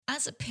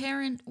as a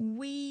parent,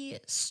 we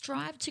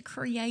strive to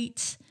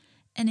create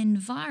an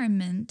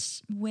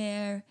environment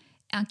where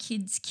our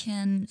kids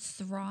can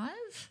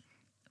thrive,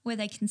 where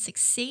they can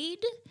succeed,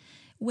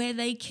 where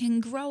they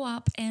can grow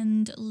up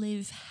and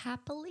live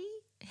happily,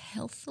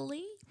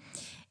 healthily,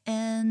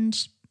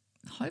 and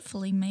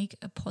hopefully make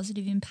a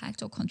positive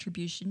impact or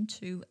contribution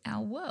to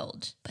our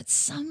world. But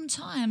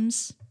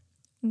sometimes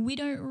we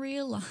don't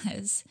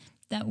realize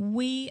that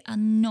we are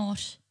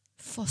not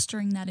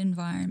fostering that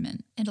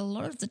environment. And a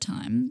lot of the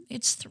time,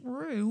 it's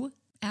through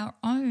our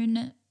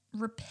own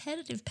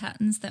repetitive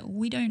patterns that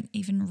we don't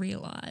even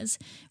realize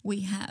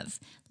we have,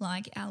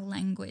 like our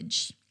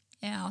language,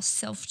 our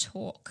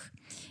self-talk,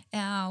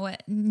 our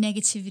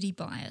negativity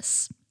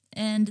bias.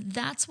 And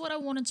that's what I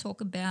want to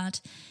talk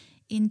about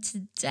in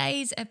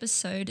today's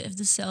episode of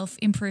the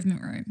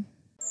Self-Improvement Room.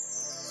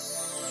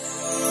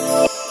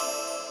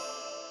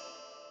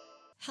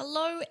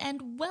 Hello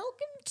and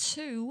welcome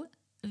to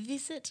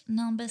visit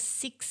number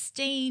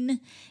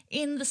 16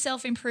 in the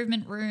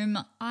Self-Improvement Room.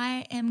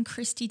 I am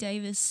Christy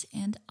Davis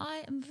and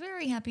I am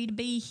very happy to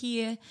be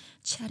here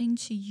chatting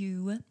to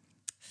you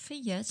for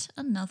yet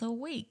another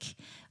week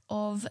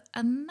of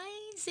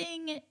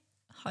amazing,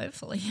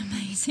 hopefully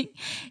amazing,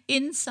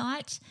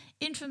 insight,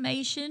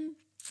 information,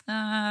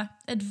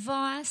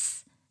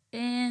 advice,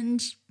 and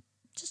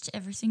just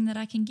everything that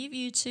I can give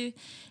you to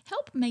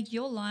help make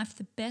your life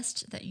the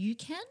best that you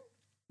can.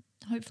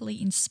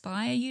 Hopefully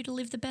inspire you to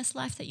live the best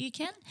life that you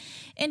can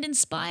and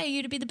inspire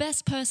you to be the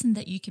best person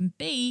that you can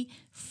be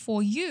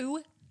for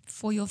you,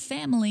 for your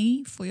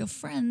family, for your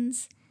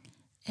friends,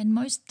 and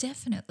most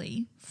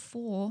definitely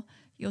for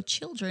your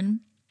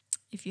children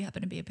if you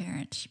happen to be a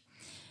parent.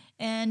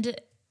 And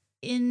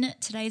in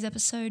today's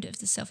episode of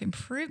the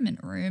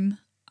Self-Improvement Room,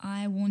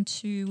 I want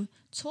to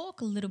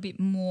talk a little bit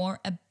more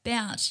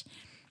about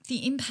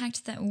the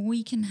impact that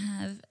we can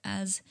have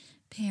as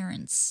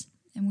parents,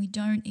 and we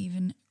don't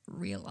even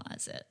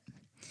realize it.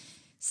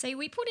 See,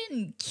 we put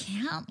in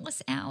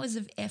countless hours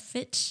of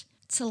effort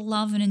to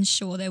love and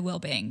ensure their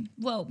well-being.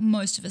 Well,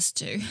 most of us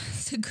do.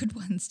 The good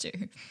ones do.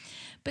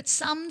 But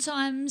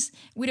sometimes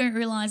we don't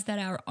realize that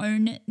our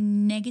own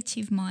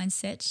negative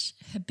mindset,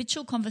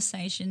 habitual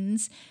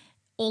conversations,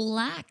 or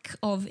lack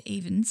of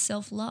even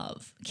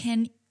self-love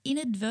can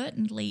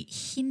inadvertently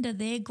hinder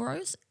their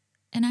growth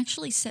and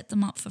actually set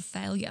them up for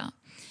failure.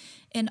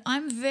 And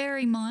I'm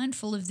very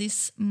mindful of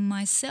this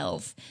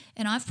myself,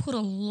 and I've put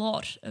a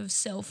lot of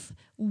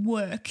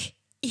self-work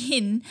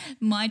in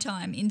my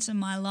time, into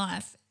my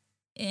life.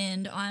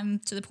 And I'm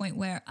to the point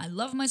where I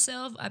love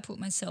myself, I put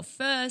myself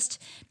first,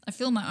 I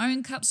fill my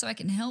own cup so I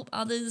can help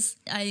others,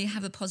 I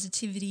have a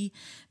positivity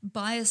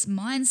bias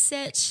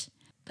mindset.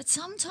 But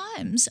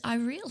sometimes I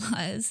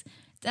realize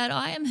that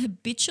I am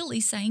habitually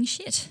saying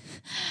shit.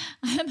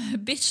 I am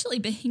habitually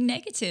being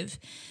negative.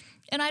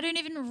 And I don't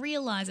even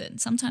realize it.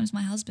 Sometimes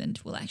my husband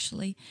will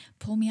actually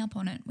pull me up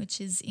on it,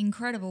 which is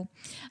incredible.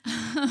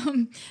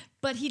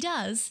 But he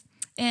does.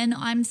 And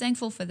I'm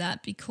thankful for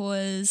that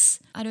because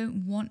I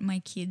don't want my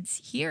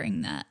kids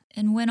hearing that.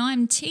 And when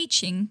I'm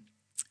teaching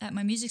at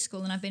my music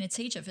school, and I've been a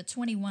teacher for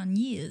 21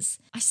 years,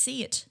 I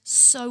see it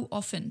so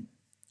often.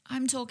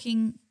 I'm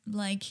talking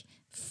like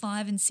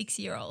 5 and 6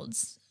 year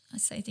olds. I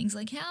say things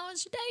like, "How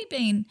has your day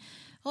been?"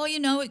 "Oh,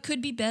 it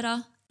could be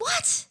better."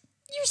 What?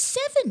 You're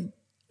 7.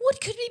 What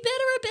could be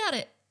better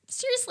about it?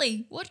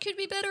 Seriously, what could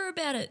be better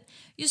about it?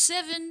 You're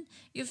 7,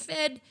 you're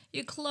fed,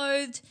 you're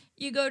clothed,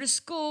 you go to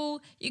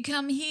school, you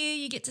come here,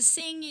 you get to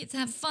sing, you get to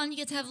have fun, you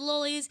get to have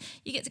lollies,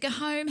 you get to go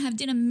home, have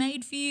dinner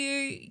made for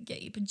you,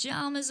 get your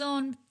pajamas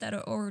on that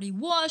are already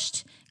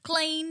washed,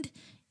 cleaned,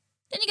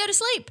 then you go to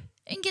sleep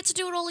and get to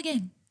do it all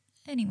again.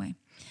 Anyway,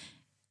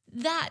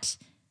 that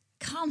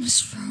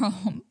comes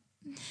from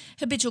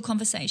habitual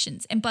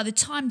conversations. And by the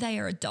time they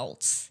are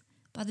adults,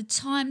 by the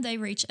time they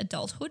reach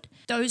adulthood,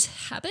 those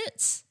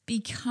habits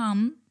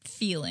become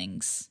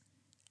feelings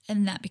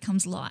and that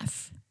becomes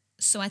life.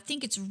 So I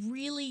think it's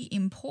really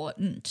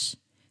important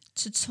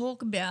to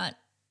talk about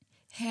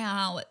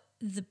how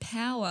the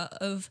power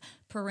of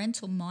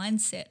parental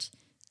mindset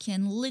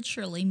can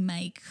literally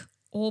make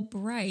or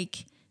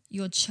break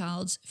your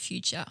child's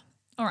future.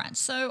 All right,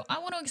 so I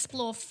want to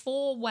explore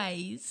 4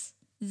 ways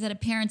that a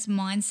parent's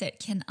mindset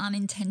can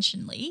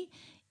unintentionally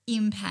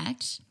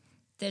impact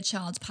their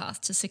child's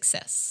path to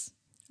success.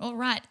 All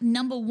right,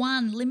 number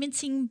 1,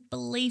 limiting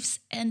beliefs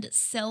and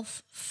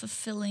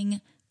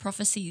self-fulfilling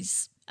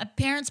prophecies. A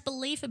parent's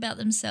belief about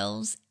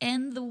themselves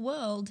and the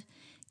world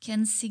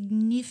can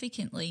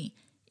significantly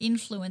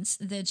influence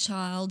their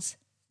child's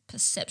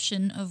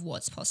perception of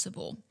what's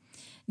possible.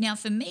 Now,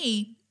 for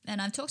me,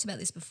 and I've talked about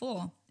this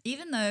before,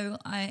 even though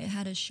I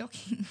had a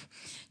shocking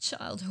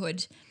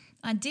childhood,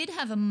 I did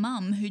have a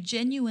mum who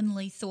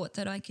genuinely thought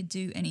that I could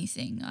do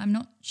anything. I'm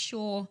not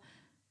sure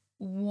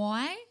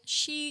why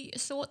she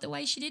thought the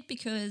way she did,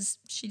 because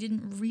she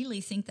didn't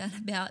really think that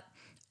about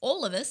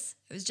all of us.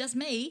 It was just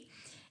me.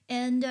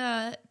 And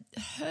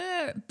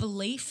her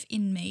belief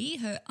in me,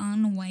 her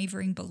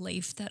unwavering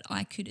belief that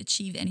I could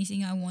achieve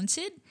anything I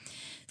wanted,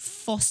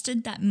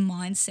 fostered that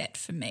mindset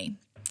for me.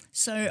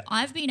 So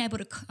I've been able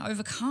to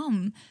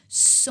overcome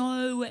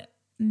so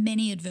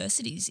many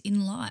adversities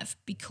in life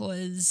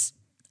because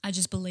I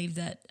just believe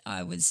that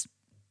I was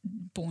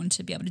born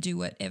to be able to do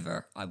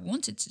whatever I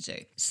wanted to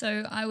do.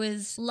 So I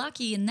was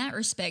lucky in that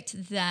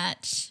respect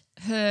that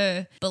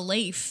her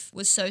belief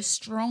was so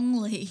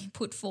strongly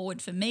put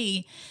forward for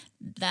me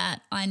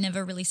that I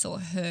never really saw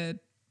her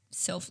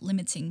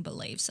self-limiting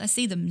beliefs. I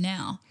see them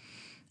now,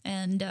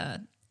 and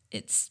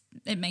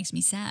it makes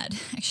me sad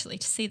actually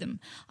to see them.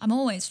 I'm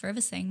always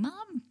forever saying,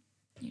 "Mom,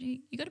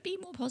 you got to be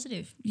more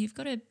positive. You've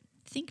got to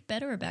think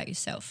better about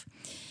yourself."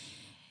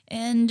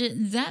 And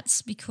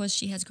that's because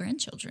she has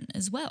grandchildren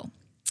as well.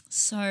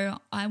 So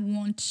I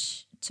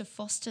want to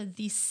foster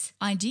this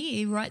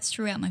idea right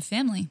throughout my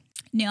family.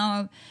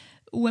 Now,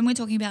 when we're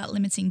talking about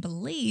limiting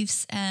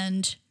beliefs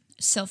and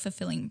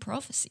self-fulfilling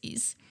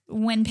prophecies,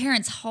 when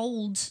parents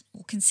hold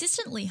or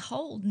consistently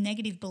hold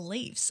negative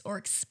beliefs or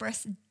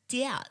express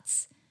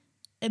doubts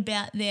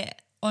about their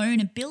own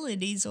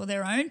abilities or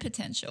their own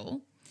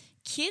potential,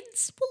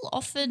 kids will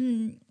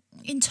often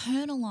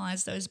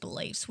internalize those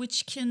beliefs,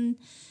 which can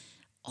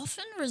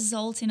often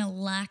result in a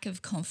lack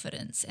of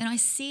confidence. And I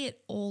see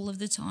it all of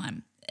the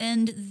time.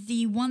 And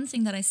the one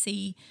thing that I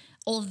see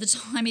all of the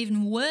time,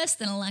 even worse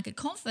than a lack of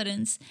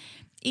confidence,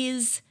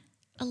 is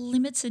a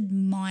limited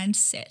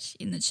mindset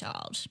in the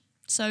child.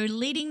 So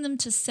leading them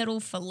to settle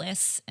for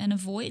less and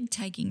avoid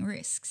taking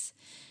risks.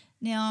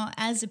 Now,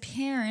 as a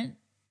parent,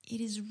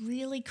 it is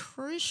really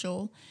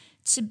crucial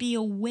to be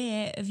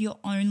aware of your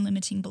own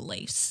limiting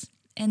beliefs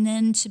and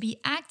then to be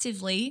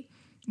actively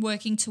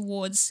working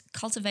towards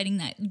cultivating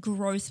that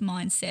growth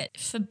mindset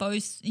for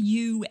both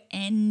you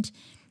and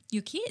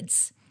your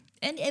kids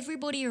and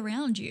everybody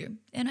around you.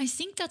 And I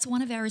think that's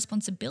one of our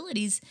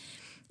responsibilities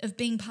of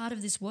being part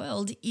of this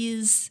world,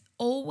 is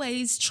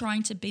always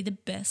trying to be the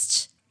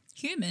best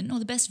human or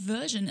the best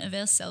version of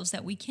ourselves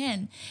that we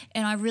can.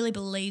 And I really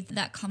believe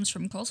that comes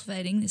from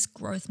cultivating this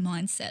growth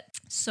mindset.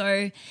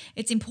 So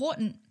it's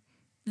important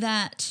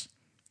that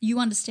you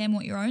understand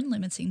what your own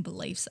limiting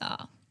beliefs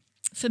are.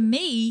 For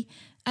me,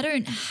 I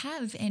don't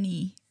have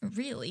any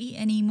really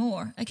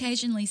anymore.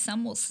 Occasionally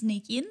some will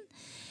sneak in,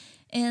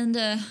 and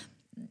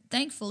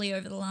thankfully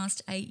over the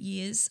last 8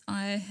 years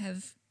I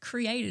have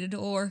created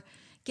or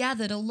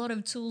gathered a lot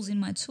of tools in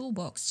my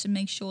toolbox to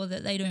make sure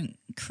that they don't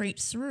creep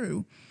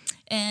through.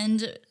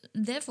 And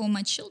therefore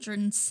my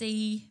children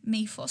see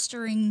me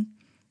fostering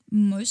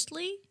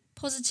mostly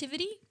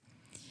positivity,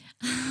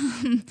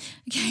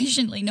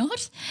 occasionally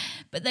not,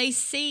 but they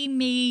see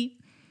me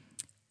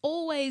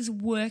always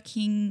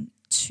working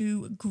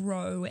to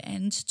grow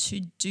and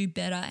to do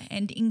better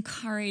and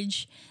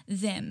encourage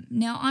them.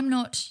 Now, I'm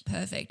not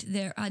perfect.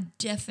 There are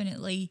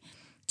definitely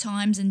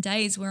times and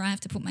days where I have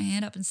to put my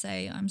hand up and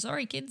say, "I'm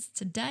sorry, kids,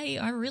 today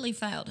I really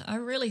failed. I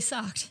really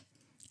sucked."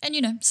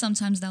 And,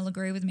 sometimes they'll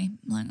agree with me.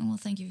 I'm like, "Oh, well,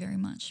 thank you very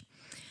much."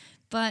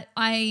 But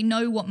I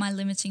know what my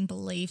limiting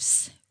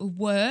beliefs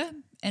were,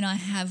 and I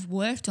have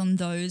worked on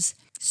those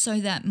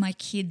so that my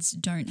kids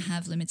don't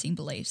have limiting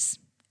beliefs.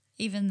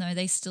 Even though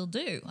they still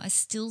do, I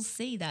still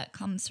see that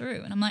come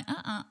through. And I'm like,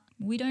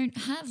 we don't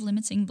have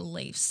limiting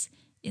beliefs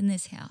in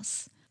this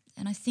house.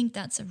 And I think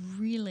that's a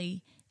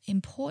really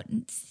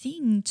important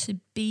thing to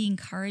be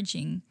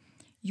encouraging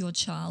your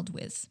child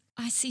with.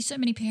 I see so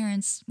many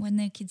parents when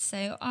their kids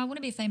say, "I want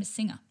to be a famous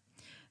singer.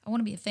 I want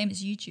to be a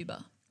famous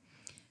YouTuber."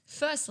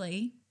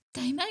 Firstly,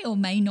 they may or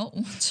may not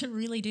want to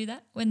really do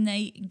that when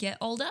they get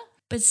older.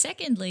 But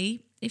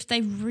secondly, if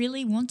they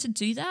really want to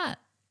do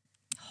that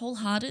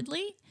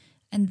wholeheartedly,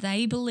 and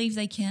they believe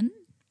they can,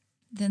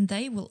 then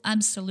they will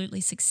absolutely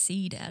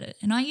succeed at it.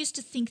 And I used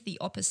to think the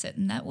opposite,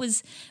 and that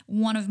was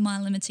one of my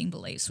limiting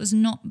beliefs, was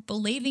not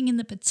believing in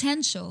the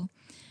potential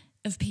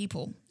of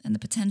people and the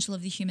potential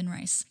of the human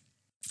race.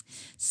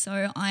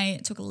 So I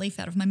took a leaf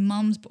out of my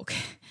mum's book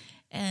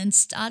and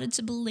started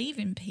to believe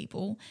in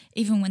people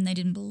even when they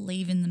didn't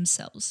believe in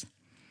themselves.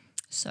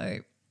 So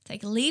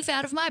take a leaf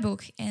out of my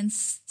book and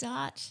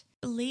start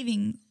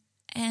believing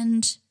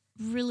and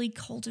really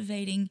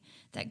cultivating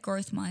that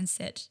growth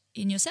mindset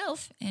in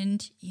yourself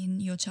and in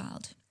your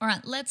child. All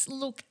right, let's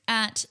look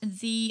at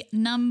the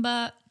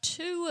number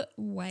 2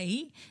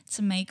 way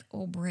to make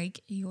or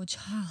break your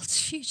child's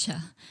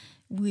future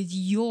with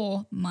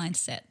your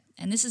mindset.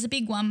 And this is a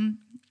big one,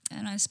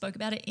 and I spoke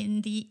about it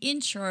in the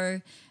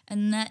intro,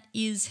 and that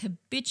is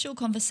habitual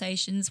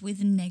conversations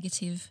with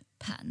negative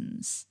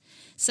patterns.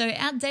 So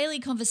our daily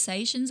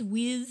conversations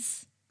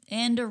with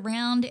and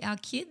around our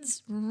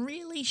kids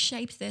really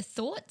shape their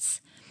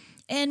thoughts.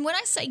 And when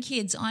I say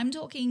kids, I'm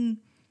talking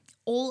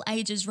all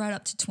ages right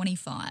up to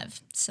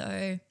 25.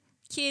 So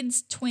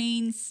kids,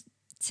 tweens,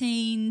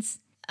 teens,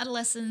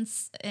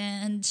 adolescents,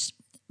 and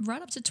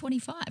right up to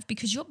 25,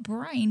 because your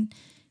brain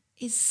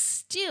is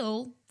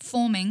still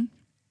forming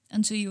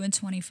until you are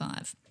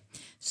 25.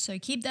 So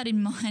keep that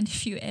in mind.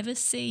 If you ever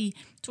see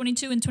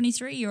 22 and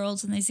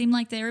 23-year-olds and they seem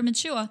like they're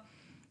immature,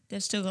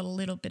 they've still got a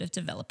little bit of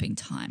developing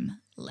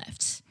time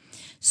left.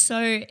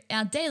 So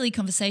our daily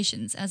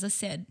conversations, as I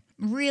said,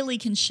 really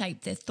can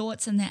shape their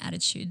thoughts and their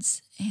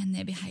attitudes and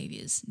their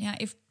behaviors. Now,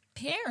 if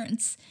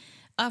parents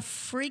are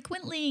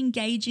frequently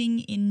engaging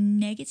in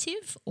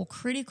negative or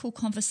critical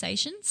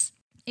conversations,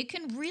 it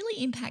can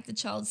really impact the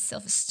child's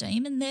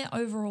self-esteem and their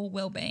overall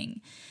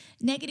well-being.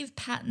 Negative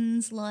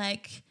patterns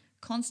like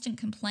constant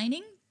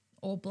complaining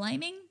or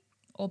blaming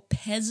or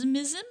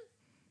pessimism,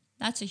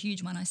 that's a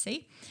huge one I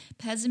see.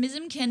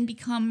 Pessimism can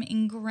become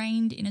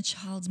ingrained in a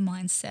child's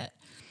mindset.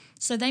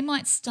 So they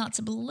might start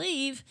to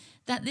believe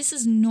that this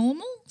is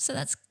normal, so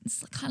that's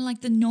kind of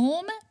like the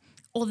norm,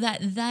 or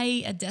that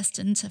they are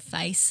destined to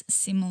face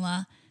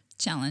similar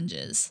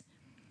challenges.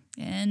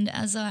 And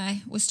as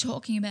I was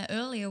talking about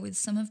earlier with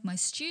some of my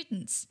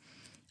students,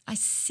 I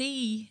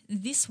see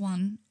this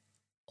one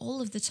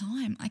all of the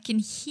time. I can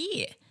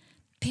hear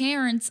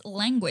parents'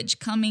 language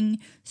coming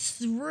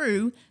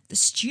through the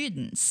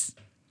students.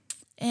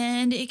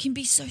 And it can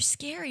be so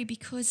scary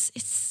because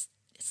it's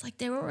like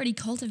they're already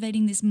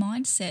cultivating this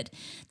mindset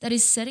that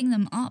is setting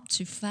them up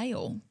to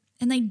fail.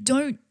 And they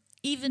don't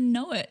even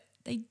know it.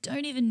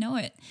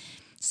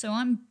 So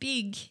I'm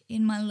big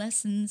in my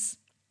lessons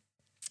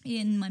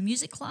in my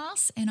music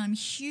class, and I'm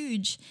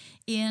huge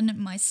in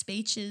my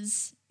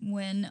speeches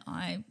when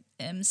I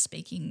am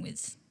speaking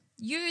with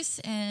youth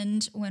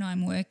and when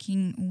I'm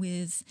working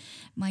with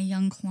my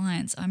young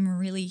clients. I'm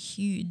really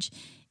huge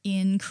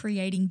in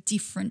creating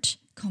different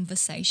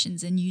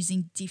conversations and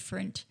using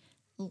different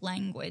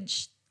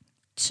language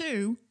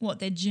to what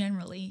they're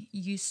generally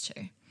used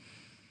to.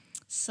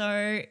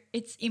 So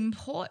it's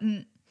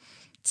important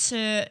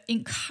to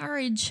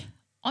encourage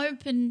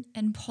open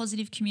and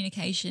positive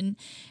communication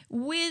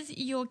with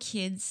your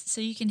kids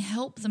so you can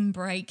help them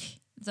break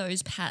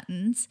those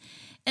patterns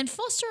and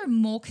foster a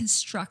more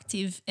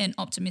constructive and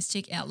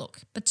optimistic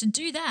outlook. But to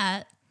do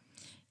that,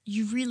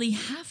 you really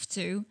have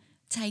to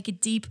take a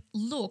deep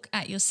look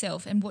at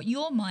yourself and what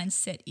your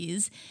mindset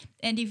is,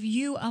 and if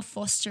you are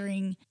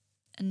fostering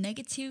a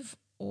negative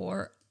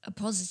or a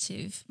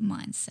positive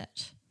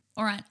mindset.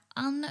 All right,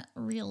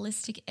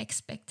 unrealistic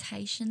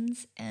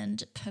expectations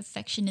and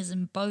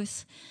perfectionism.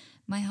 Both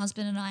my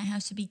husband and I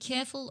have to be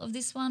careful of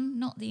this one,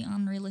 not the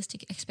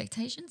unrealistic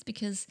expectations,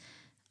 because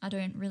I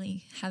don't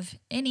really have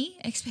any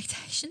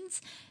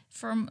expectations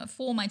for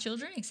my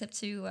children except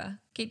to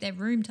keep their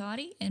room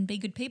tidy and be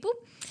good people.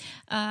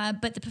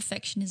 But the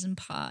perfectionism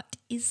part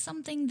is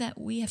something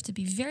that we have to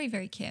be very,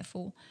 very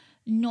careful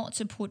not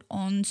to put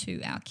on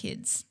to our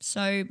kids.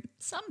 So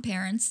some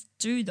parents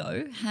do,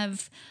 though,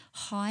 have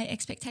high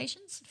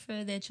expectations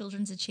for their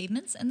children's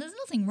achievements, and there's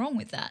nothing wrong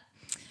with that.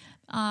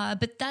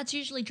 But that's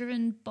usually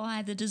driven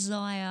by the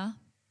desire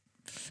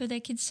for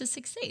their kids to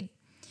succeed.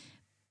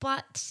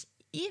 But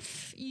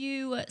if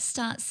you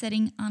start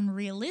setting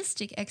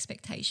unrealistic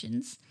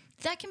expectations,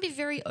 that can be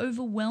very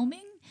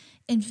overwhelming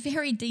and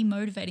very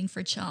demotivating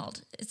for a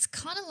child. It's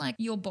kind of like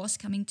your boss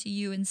coming to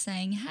you and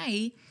saying,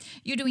 hey,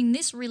 you're doing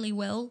this really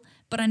well,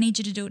 but I need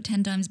you to do it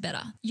 10 times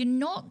better. You're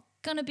not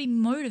going to be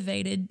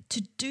motivated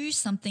to do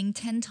something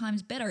 10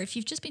 times better if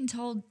you've just been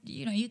told,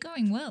 you're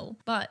going well,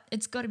 but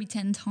it's got to be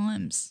 10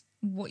 times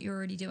what you're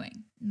already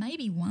doing.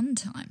 Maybe one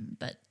time,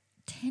 but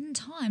 10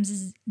 times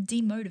is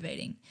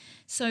demotivating.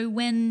 So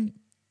when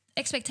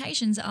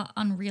expectations are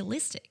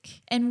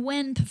unrealistic and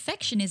when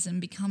perfectionism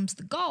becomes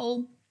the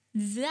goal,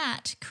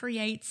 that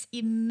creates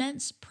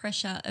immense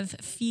pressure of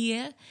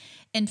fear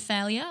and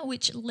failure,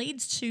 which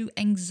leads to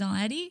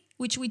anxiety,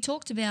 which we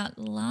talked about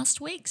last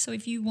week. So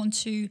if you want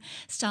to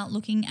start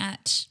looking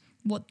at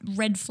what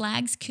red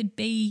flags could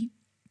be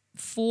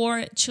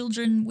for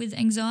children with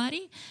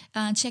anxiety,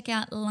 check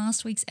out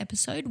last week's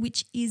episode,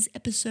 which is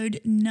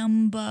episode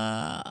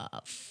number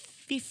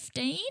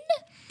 15.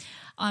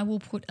 I will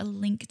put a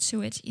link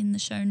to it in the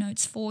show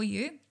notes for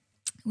you.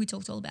 We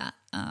talked all about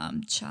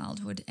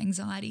childhood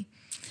anxiety.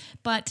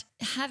 But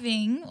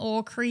having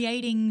or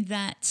creating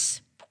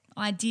that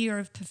idea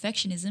of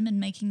perfectionism and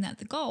making that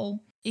the goal,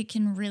 it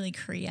can really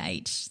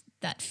create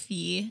that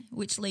fear,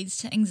 which leads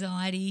to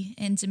anxiety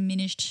and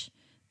diminished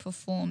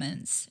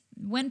performance.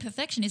 When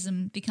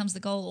perfectionism becomes the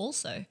goal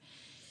also,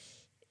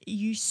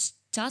 you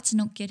start to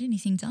not get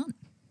anything done.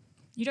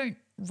 You don't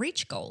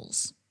reach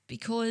goals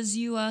because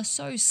you are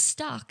so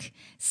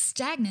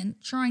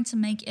stagnant, trying to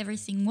make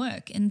everything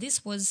work. And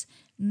this was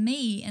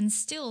me and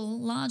still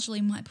largely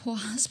my poor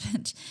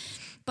husband.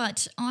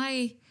 But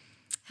I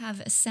have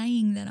a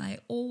saying that I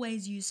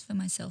always use for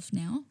myself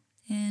now,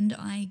 and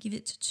I give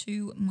it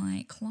to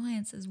my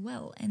clients as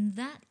well. And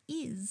that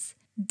is,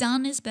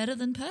 done is better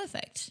than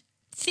perfect.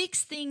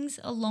 Fix things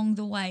along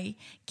the way.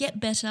 Get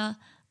better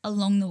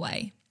along the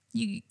way.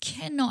 You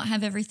cannot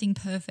have everything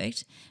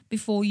perfect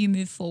before you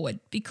move forward,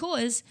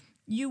 because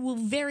you will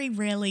very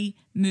rarely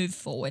move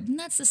forward. And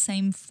that's the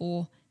same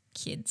for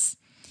kids.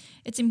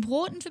 It's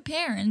important for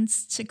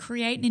parents to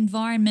create an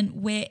environment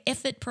where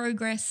effort,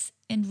 progress,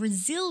 and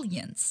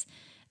resilience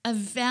are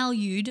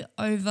valued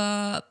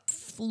over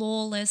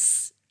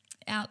flawless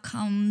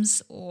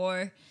outcomes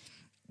or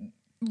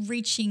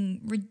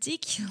reaching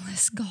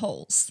ridiculous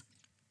goals.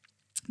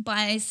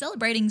 By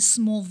celebrating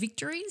small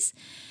victories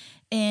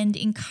and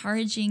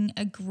encouraging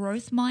a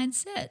growth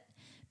mindset,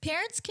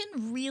 parents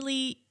can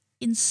really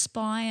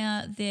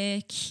inspire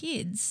their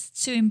kids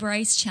to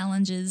embrace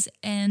challenges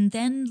and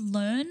then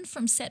learn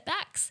from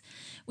setbacks,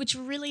 which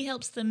really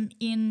helps them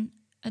in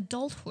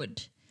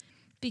adulthood.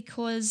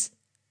 Because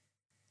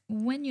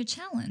when you're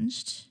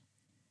challenged,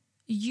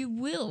 you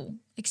will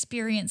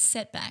experience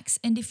setbacks.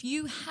 And if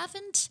you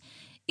haven't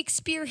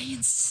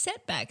experienced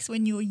setbacks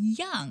when you're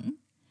young,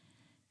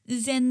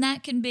 then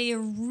that can be a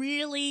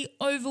really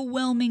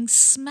overwhelming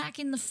smack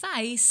in the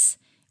face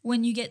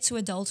when you get to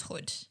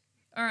adulthood.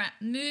 All right,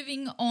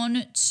 moving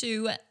on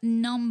to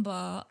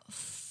number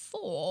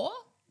 4,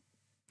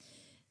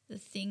 the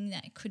thing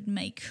that could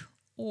make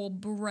or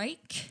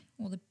break,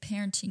 or the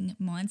parenting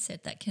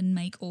mindset that can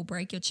make or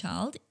break your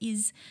child,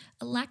 is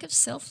a lack of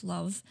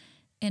self-love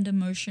and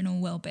emotional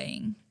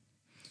well-being.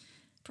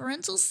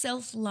 Parental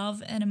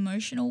self-love and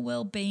emotional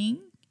well-being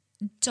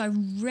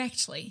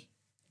directly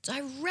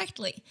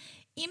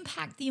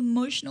impact the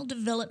emotional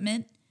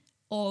development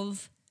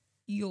of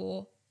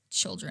your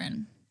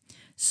children.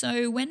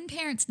 So when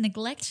parents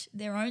neglect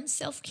their own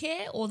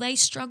self-care or they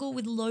struggle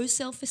with low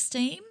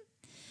self-esteem,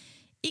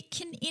 it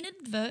can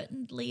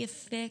inadvertently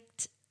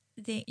affect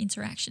their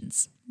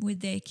interactions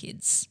with their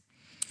kids.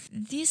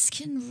 This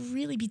can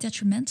really be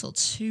detrimental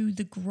to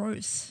the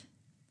growth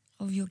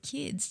of your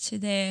kids, to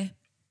their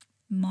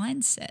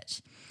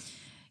mindset.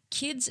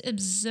 Kids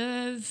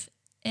observe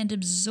and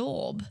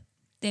absorb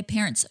their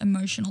parents'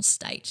 emotional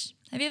state.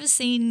 Have you ever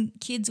seen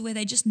kids where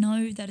they just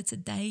know that it's a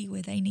day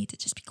where they need to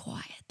just be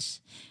quiet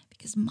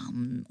because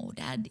mum or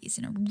dad is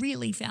in a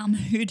really foul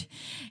mood,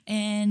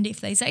 and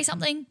if they say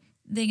something,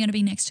 they're going to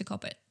be next to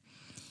cop it?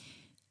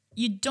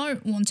 You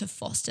don't want to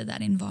foster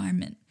that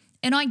environment.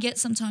 And I get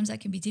sometimes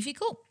that can be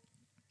difficult,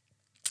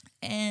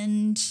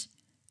 and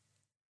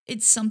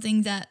it's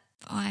something that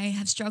I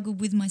have struggled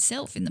with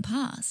myself in the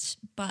past,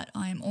 but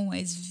I am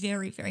always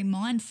very, very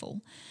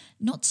mindful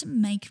not to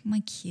make my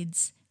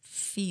kids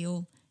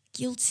feel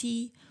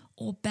guilty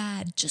or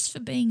bad just for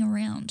being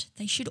around.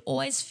 They should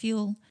always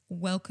feel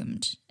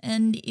welcomed.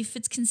 And if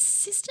it's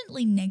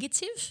consistently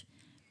negative,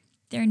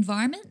 their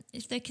environment,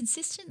 if they're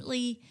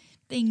consistently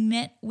being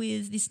met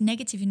with this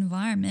negative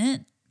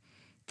environment,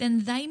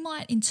 then they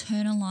might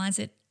internalize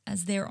it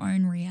as their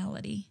own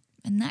reality.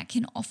 And that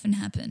can often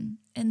happen.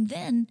 And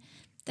then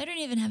they don't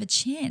even have a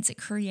chance at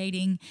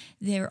creating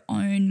their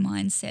own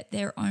mindset,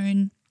 their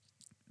own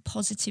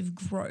positive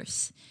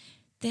growth.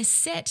 They're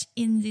set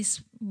in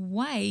this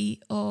way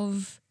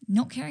of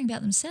not caring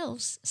about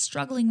themselves,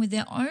 struggling with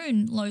their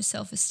own low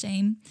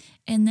self-esteem,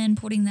 and then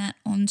putting that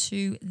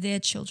onto their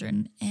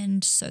children,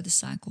 and so the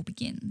cycle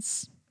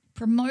begins.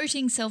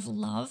 Promoting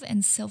self-love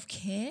and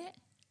self-care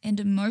and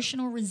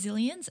emotional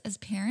resilience as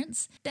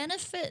parents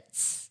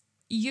benefits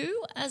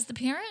you as the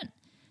parent,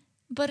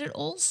 but it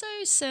also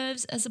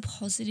serves as a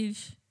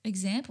positive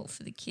example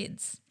for the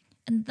kids.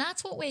 And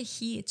that's what we're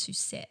here to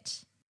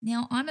set.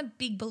 Now, I'm a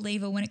big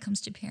believer when it comes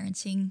to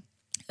parenting,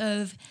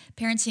 of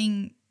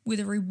parenting with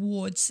a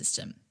reward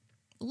system.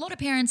 A lot of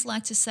parents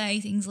like to say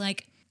things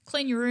like,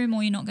 clean your room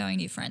or you're not going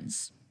to your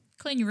friends.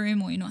 Clean your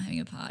room or you're not having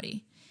a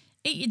party.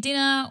 Eat your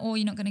dinner or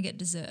you're not going to get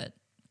dessert.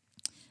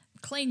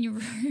 Clean your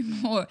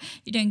room or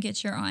you don't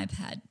get your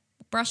iPad.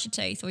 Brush your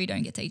teeth or you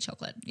don't get to eat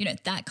chocolate. You know,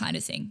 that kind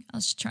of thing. I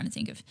was just trying to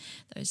think of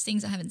those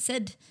things. I haven't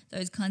said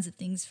those kinds of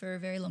things for a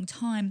very long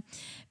time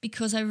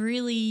because I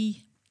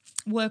really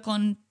work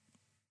on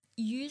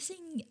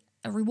using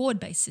a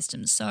reward-based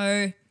system.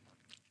 So,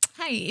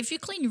 hey, if you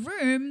clean your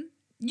room,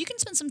 you can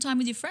spend some time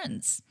with your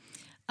friends.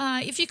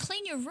 If you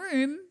clean your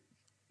room,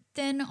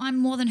 then I'm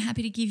more than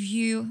happy to give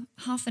you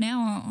half an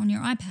hour on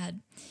your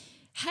iPad.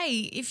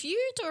 Hey, if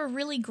you do a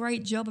really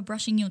great job of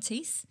brushing your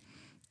teeth,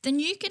 then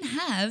you can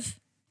have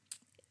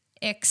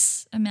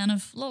X amount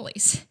of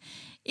lollies.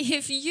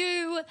 If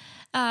you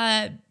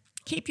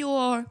keep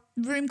your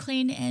room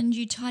clean and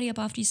you tidy up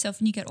after yourself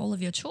and you get all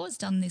of your chores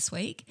done this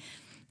week,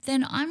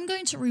 then I'm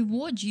going to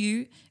reward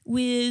you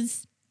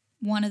with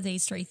one of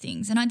these 3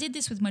 things. And I did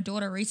this with my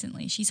daughter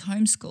recently. She's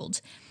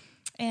homeschooled.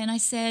 And I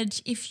said,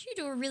 if you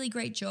do a really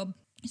great job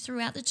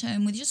throughout the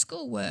term with your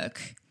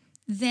schoolwork,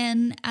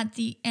 then at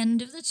the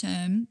end of the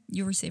term,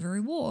 you'll receive a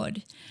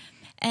reward.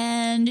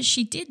 And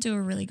she did do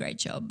a really great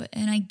job.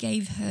 And I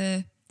gave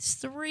her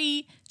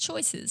 3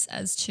 choices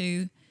as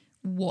to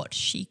what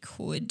she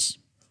could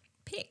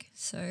pick.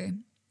 So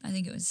I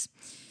think it was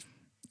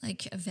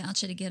like a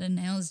voucher to get her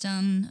nails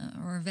done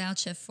or a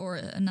voucher for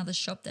another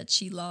shop that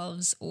she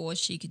loves, or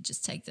she could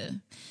just take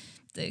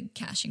the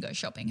cash and go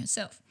shopping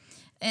herself.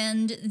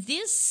 And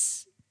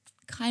this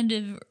kind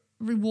of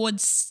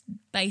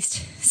rewards-based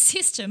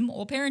system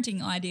or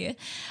parenting idea,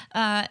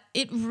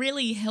 it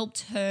really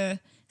helped her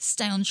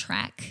stay on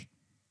track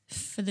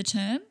for the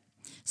term.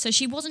 So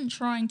she wasn't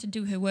trying to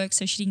do her work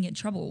so she didn't get in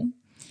trouble.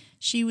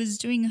 She was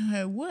doing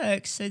her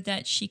work so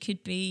that she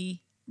could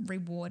be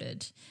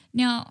rewarded.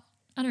 Now,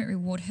 I don't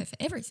reward her for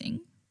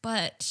everything,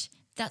 but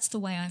that's the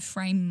way I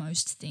frame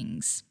most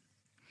things.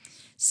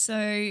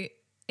 So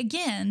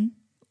again,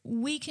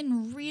 we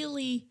can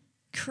really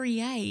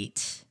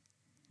create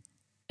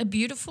a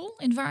beautiful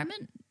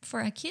environment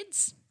for our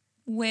kids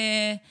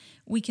where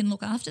we can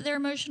look after their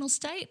emotional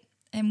state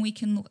and we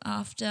can look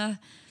after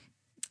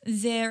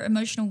their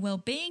emotional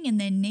well-being and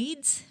their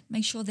needs,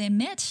 make sure they're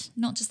met,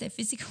 not just their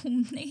physical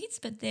needs,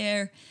 but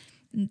their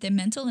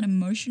mental and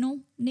emotional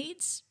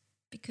needs,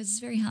 because it's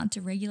very hard to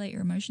regulate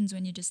your emotions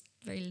when you're just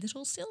very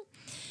little still.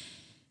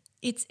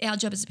 It's our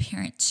job as a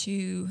parent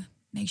to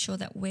make sure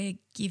that we're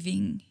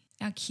giving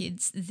our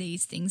kids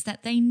these things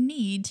that they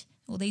need,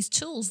 or these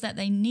tools that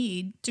they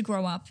need to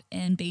grow up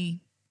and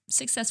be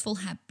successful,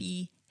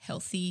 happy,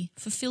 healthy,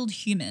 fulfilled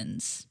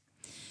humans.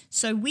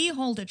 So we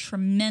hold a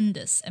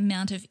tremendous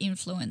amount of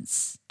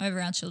influence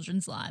over our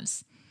children's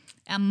lives.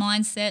 Our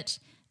mindset,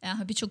 our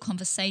habitual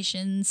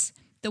conversations,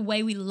 the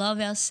way we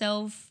love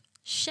ourselves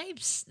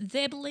shapes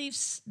their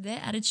beliefs, their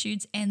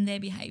attitudes, and their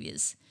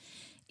behaviors.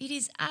 It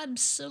is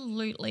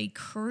absolutely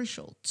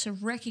crucial to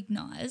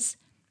recognize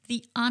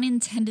the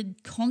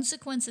unintended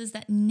consequences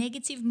that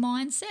negative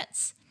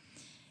mindsets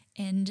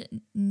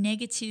and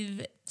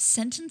negative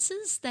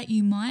sentences that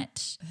you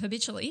might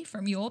habitually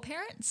from your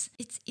parents.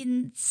 It's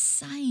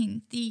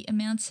insane the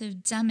amount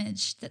of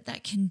damage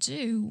that can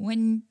do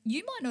when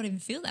you might not even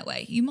feel that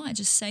way. You might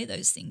just say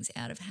those things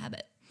out of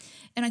habit.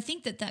 And I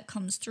think that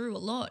comes through a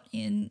lot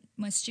in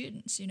my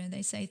students. You know,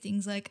 they say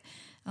things like,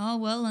 oh,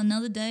 well,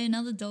 another day,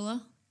 another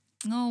dollar.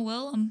 Oh,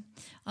 well,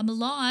 I'm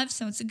alive,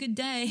 so it's a good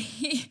day.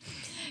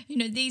 You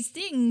know, these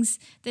things,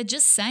 they're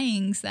just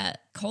sayings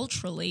that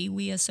culturally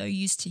we are so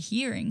used to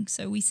hearing,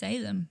 so we say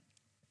them.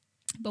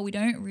 But we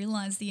don't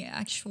realize the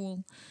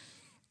actual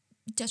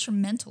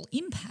detrimental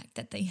impact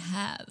that they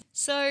have.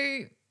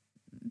 So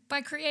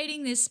by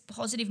creating this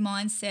positive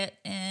mindset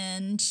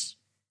and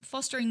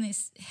fostering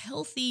these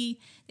healthy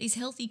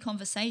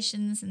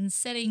conversations and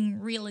setting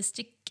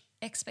realistic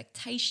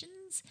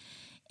expectations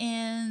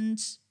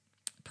and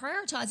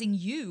prioritizing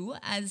you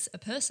as a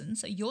person,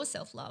 so your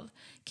self-love,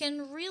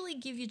 can really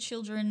give your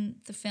children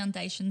the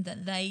foundation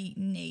that they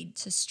need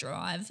to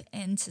strive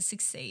and to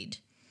succeed.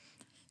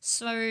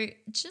 So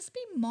just be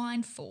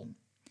mindful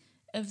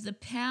of the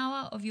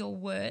power of your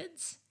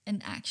words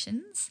and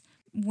actions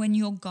when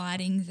you're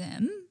guiding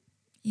them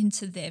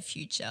into their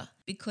future,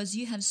 because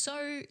you have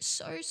so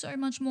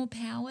much more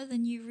power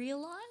than you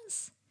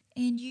realize,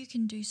 and you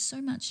can do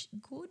so much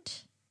good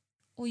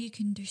or you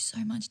can do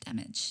so much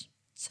damage.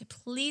 So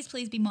please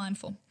be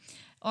mindful.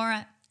 All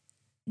right.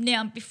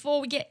 Now, before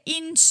we get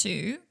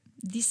into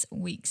this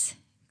week's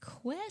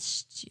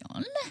question,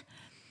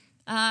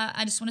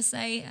 I just want to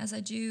say, as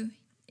I do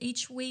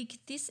each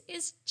week, this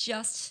is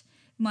just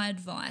my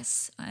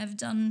advice. I've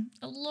done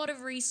a lot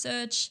of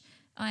research.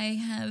 I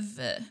have,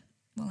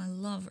 I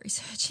love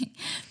researching,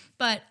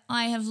 but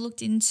I have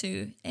looked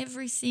into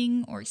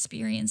everything or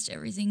experienced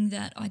everything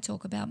that I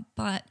talk about,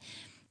 but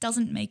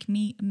doesn't make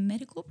me a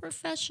medical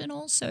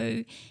professional.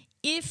 So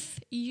if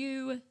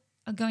you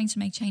are going to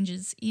make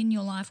changes in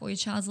your life or your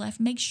child's life,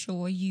 make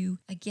sure you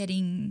are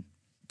getting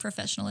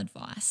professional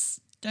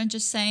advice. Don't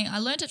just say, I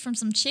learned it from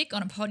some chick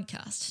on a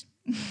podcast.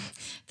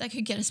 That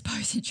could get us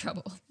both in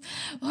trouble.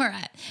 All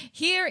right,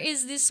 here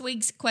is this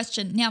week's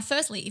question. Now,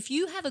 firstly, if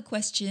you have a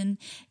question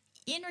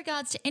in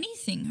regards to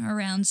anything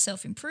around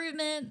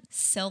self-improvement,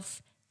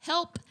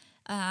 self-help,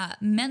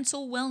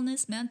 mental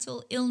wellness,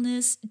 mental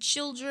illness,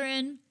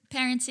 children,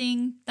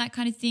 parenting, that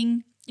kind of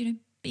thing,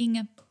 being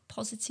a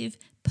positive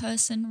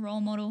person,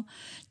 role model,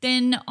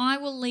 then I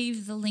will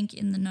leave the link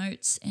in the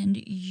notes and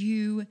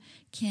you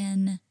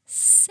can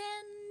send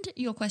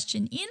your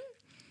question in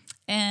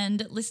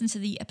and listen to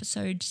the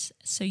episodes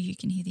so you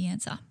can hear the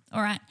answer.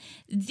 All right,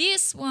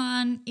 this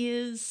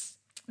is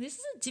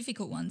a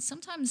difficult one.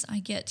 Sometimes I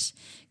get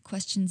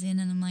questions in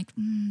and I'm like,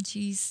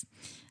 geez,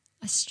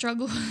 I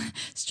struggle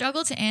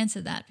to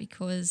answer that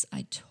because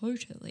I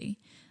totally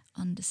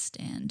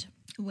understand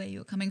where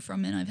you're coming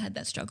from, and I've had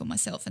that struggle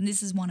myself, and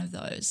this is one of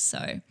those.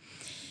 So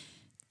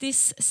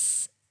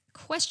this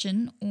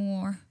question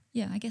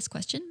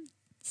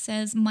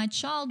says, my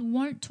child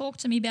won't talk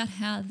to me about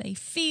how they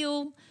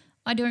feel.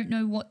 I don't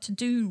know what to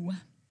do.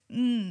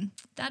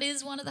 That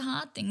is one of the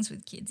hard things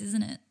with kids,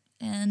 isn't it?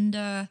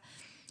 And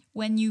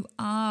when you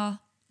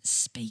are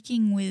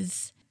speaking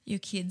with your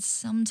kids,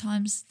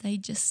 sometimes they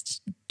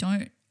just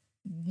don't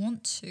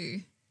want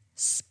to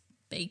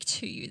speak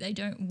to you. They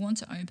don't want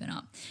to open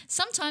up.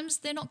 Sometimes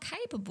they're not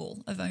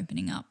capable of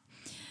opening up.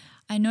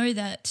 I know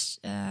that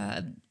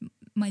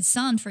my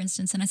son, for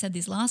instance, and I said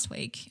this last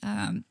week,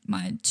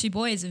 my two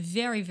boys are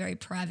very, very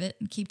private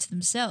and keep to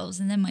themselves.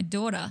 And then my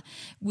daughter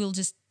will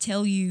just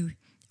tell you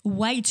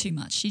way too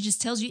much. She just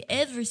tells you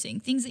everything,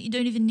 things that you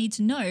don't even need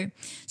to know.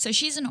 So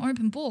she's an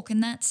open book,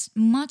 and that's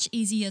much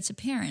easier to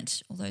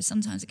parent, although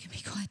sometimes it can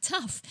be quite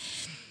tough.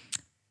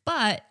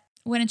 But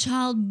when a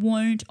child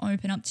won't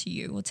open up to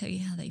you or tell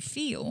you how they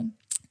feel,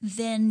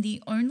 then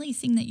the only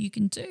thing that you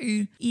can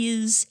do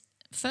is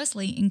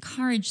firstly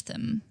encourage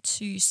them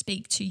to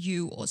speak to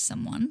you or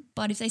someone.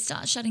 But if they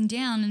start shutting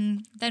down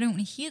and they don't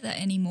want to hear that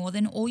anymore,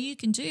 then all you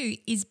can do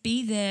is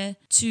be there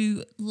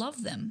to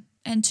love them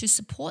and to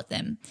support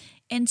them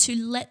and to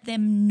let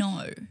them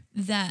know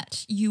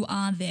that you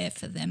are there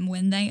for them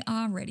when they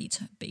are ready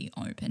to be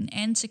open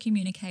and to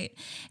communicate.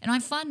 And I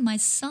find my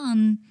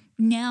son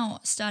now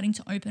starting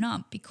to open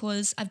up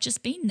because I've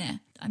just been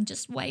there. I'm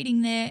just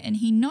waiting there, and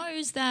he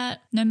knows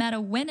that no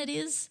matter when it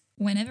is,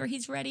 whenever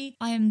he's ready,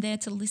 I am there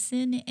to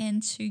listen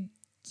and to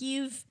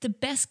give the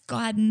best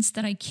guidance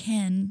that I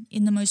can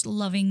in the most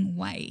loving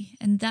way.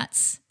 And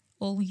that's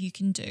all you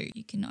can do.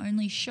 You can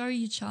only show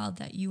your child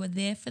that you are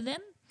there for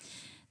them,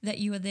 that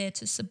you are there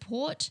to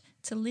support,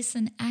 to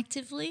listen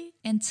actively,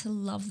 and to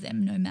love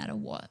them no matter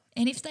what.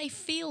 And if they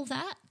feel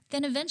that,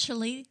 then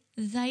eventually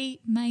they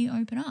may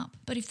open up.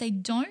 But if they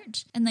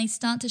don't and they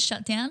start to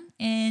shut down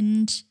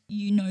and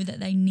you know that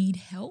they need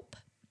help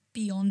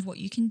beyond what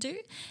you can do,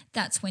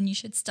 that's when you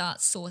should start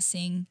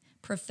sourcing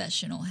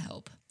professional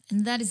help.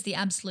 And that is the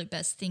absolute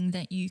best thing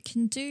that you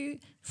can do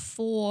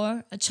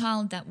for a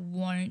child that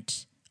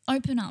won't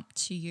open up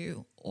to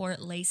you, or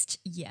at least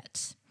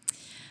yet.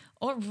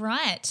 All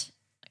right.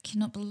 I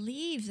cannot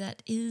believe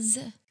that is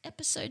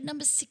episode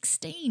number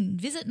 16.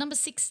 Visit number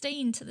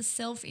 16 to the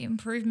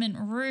self-improvement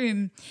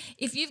room.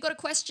 If you've got a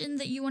question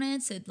that you want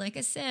answered, like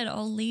I said,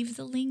 I'll leave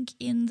the link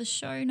in the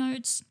show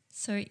notes.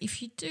 So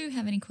if you do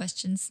have any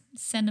questions,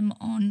 send them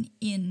on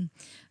in.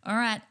 All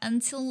right.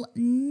 Until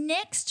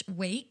next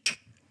week,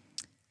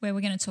 where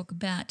we're going to talk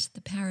about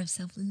the power of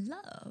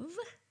self-love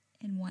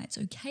and why it's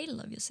okay to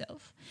love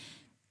yourself.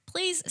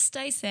 Please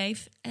stay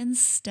safe and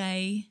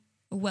stay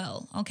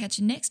well. I'll catch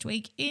you next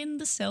week in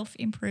the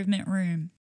self-improvement room.